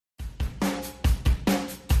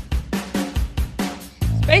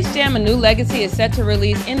Space Jam: A New Legacy is set to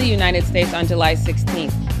release in the United States on July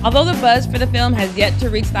 16th. Although the buzz for the film has yet to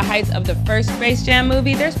reach the heights of the first Space Jam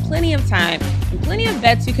movie, there's plenty of time and plenty of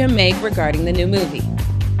bets you can make regarding the new movie.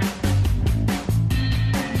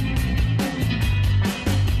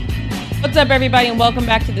 What's up, everybody, and welcome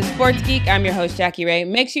back to the Sports Geek. I'm your host, Jackie Ray.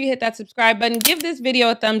 Make sure you hit that subscribe button, give this video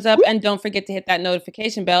a thumbs up, and don't forget to hit that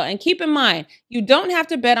notification bell. And keep in mind, you don't have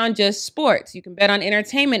to bet on just sports. You can bet on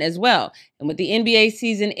entertainment as well. And with the NBA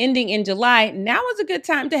season ending in July, now is a good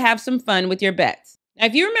time to have some fun with your bets. Now,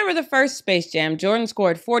 if you remember the first Space Jam, Jordan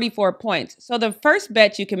scored 44 points. So the first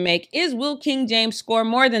bet you can make is, will King James score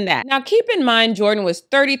more than that? Now, keep in mind, Jordan was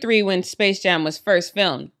 33 when Space Jam was first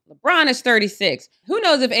filmed. LeBron is 36. Who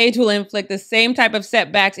knows if age will inflict the same type of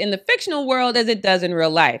setbacks in the fictional world as it does in real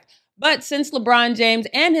life. But since LeBron James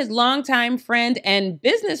and his longtime friend and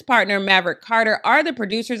business partner Maverick Carter are the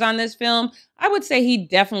producers on this film, I would say he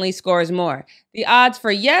definitely scores more. The odds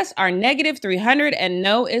for yes are -300 and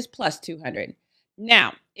no is +200.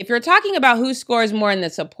 Now, if you're talking about who scores more in the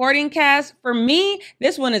supporting cast, for me,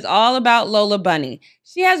 this one is all about Lola Bunny.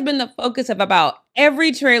 She has been the focus of about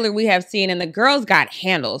every trailer we have seen, and the girl's got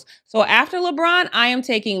handles. So after LeBron, I am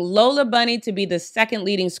taking Lola Bunny to be the second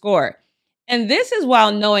leading scorer. And this is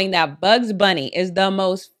while knowing that Bugs Bunny is the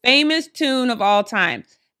most famous tune of all time.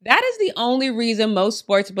 That is the only reason most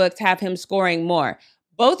sportsbooks have him scoring more.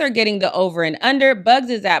 Both are getting the over and under.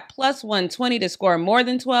 Bugs is at +120 to score more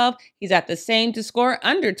than 12. He's at the same to score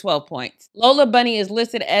under 12 points. Lola Bunny is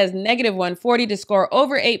listed as -140 to score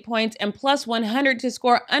over 8 points and +100 to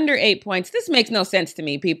score under 8 points. This makes no sense to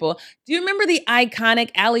me, people. Do you remember the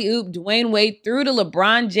iconic alley-oop Dwayne Wade threw to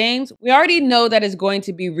LeBron James? We already know that is going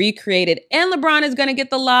to be recreated, and LeBron is going to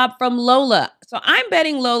get the lob from Lola. So I'm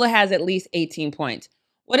betting Lola has at least 18 points.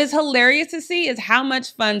 What is hilarious to see is how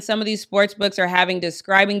much fun some of these sports books are having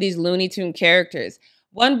describing these Looney Tune characters.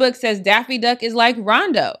 One book says Daffy Duck is like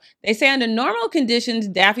Rondo. They say under normal conditions,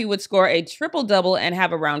 Daffy would score a triple-double and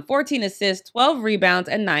have around 14 assists, 12 rebounds,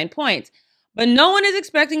 and 9 points. But no one is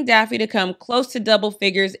expecting Daffy to come close to double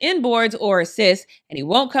figures in boards or assists, and he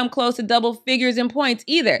won't come close to double figures in points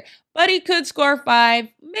either. But he could score 5,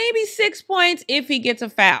 maybe 6 points if he gets a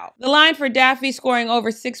foul. The line for Daffy scoring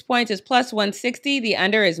over 6 points is +160. The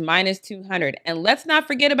under is -200. And let's not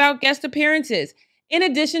forget about guest appearances. In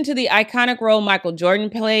addition to the iconic role Michael Jordan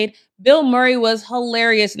played, Bill Murray was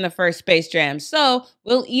hilarious in the first Space Jam, so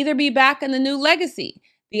will either be back in the new legacy.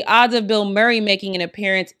 The odds of Bill Murray making an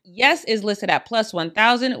appearance, yes, is listed at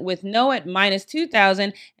 +1,000, with no at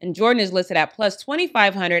 -2,000, and Jordan is listed at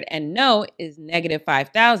 +2,500, and no is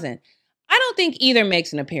 -5,000. I don't think either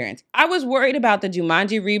makes an appearance. I was worried about the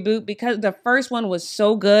Jumanji reboot because the first one was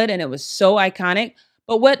so good and it was so iconic,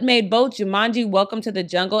 but what made both Jumanji: Welcome to the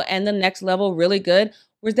Jungle and The Next Level really good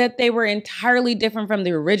was that they were entirely different from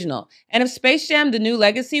the original. And if Space Jam: The New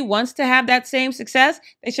Legacy wants to have that same success,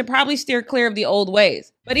 they should probably steer clear of the old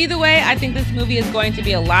ways. But either way, I think this movie is going to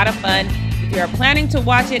be a lot of fun. If you are planning to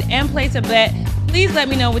watch it and place a bet, please let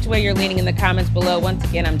me know which way you're leaning in the comments below. Once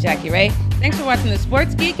again, I'm Jackie Ray. Thanks for watching The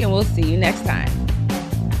Sports Geek, and we'll see you next time.